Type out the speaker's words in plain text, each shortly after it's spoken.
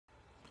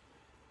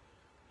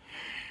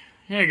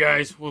Hey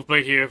guys,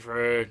 Wolfblade here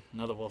for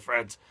another Wolf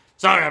Rants.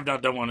 Sorry I've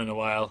not done one in a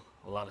while.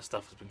 A lot of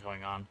stuff has been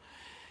going on.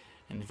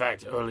 In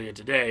fact, earlier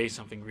today,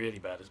 something really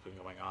bad has been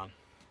going on.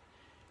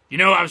 You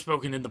know, I've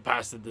spoken in the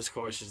past that this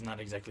course has not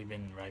exactly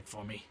been right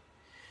for me.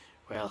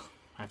 Well,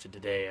 after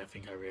today, I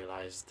think I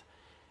realized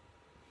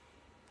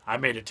I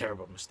made a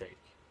terrible mistake.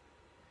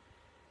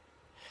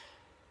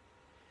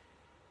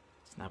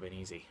 It's not been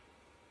easy.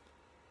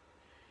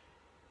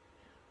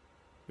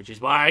 Which is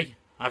why,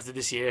 after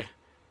this year,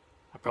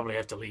 I probably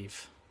have to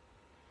leave.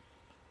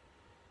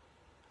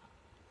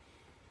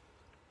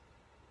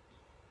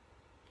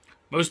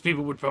 Most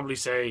people would probably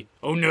say,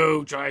 oh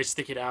no, try,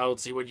 stick it out,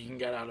 see what you can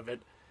get out of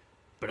it.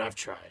 But I've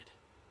tried.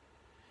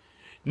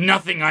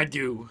 Nothing I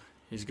do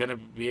is going to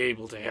be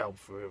able to help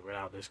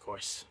without this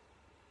course.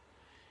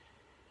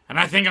 And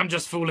I think I'm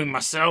just fooling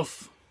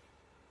myself.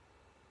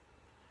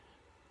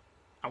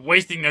 I'm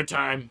wasting their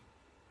time.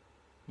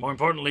 More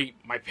importantly,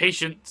 my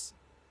patience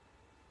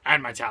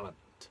and my talent.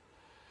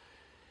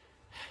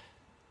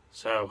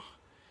 So,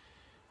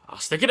 I'll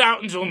stick it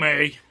out until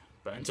May,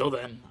 but until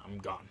then, I'm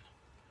gone.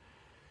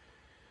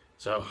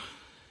 So,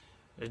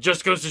 it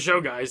just goes to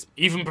show, guys,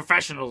 even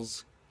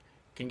professionals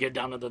can get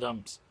down to the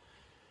dumps.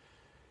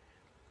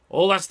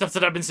 All that stuff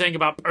that I've been saying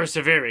about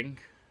persevering,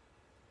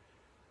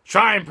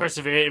 try and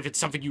persevere if it's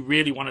something you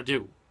really want to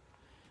do.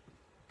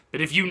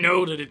 But if you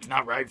know that it's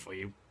not right for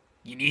you,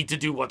 you need to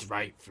do what's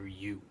right for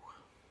you.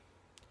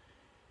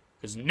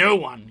 Because no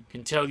one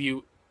can tell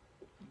you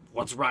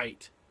what's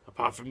right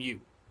apart from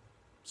you.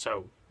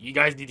 So, you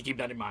guys need to keep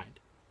that in mind.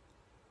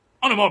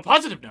 On a more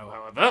positive note,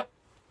 however...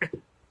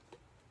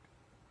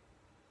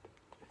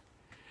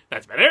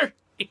 That's better.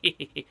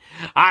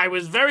 I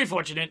was very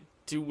fortunate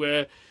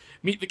to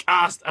meet the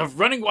cast of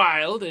Running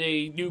Wild,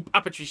 a new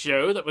puppetry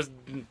show that was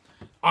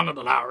on at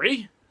the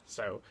Lowry.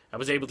 So, I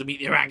was able to meet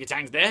the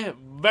orangutans there.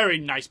 Very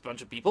nice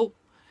bunch of people.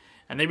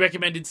 And they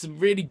recommended some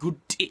really good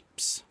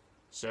tips.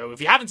 So,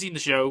 if you haven't seen the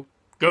show,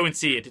 go and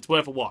see it. It's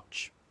worth a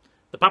watch.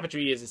 The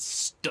puppetry is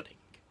stunning.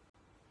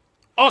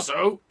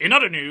 Also, in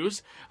other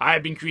news, I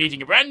have been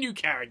creating a brand new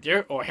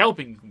character, or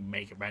helping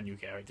make a brand new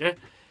character,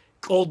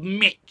 called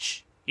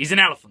Mitch. He's an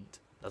elephant.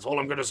 That's all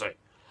I'm going to say.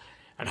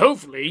 And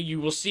hopefully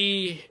you will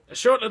see a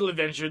short little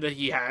adventure that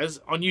he has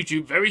on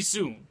YouTube very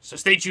soon, so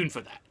stay tuned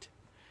for that.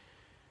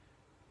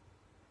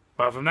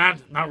 Apart from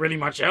that, not really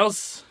much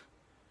else.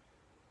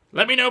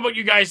 Let me know what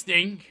you guys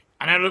think,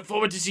 and I look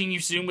forward to seeing you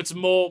soon with some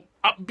more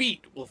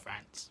upbeat Wolf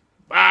Rants.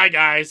 Bye,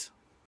 guys.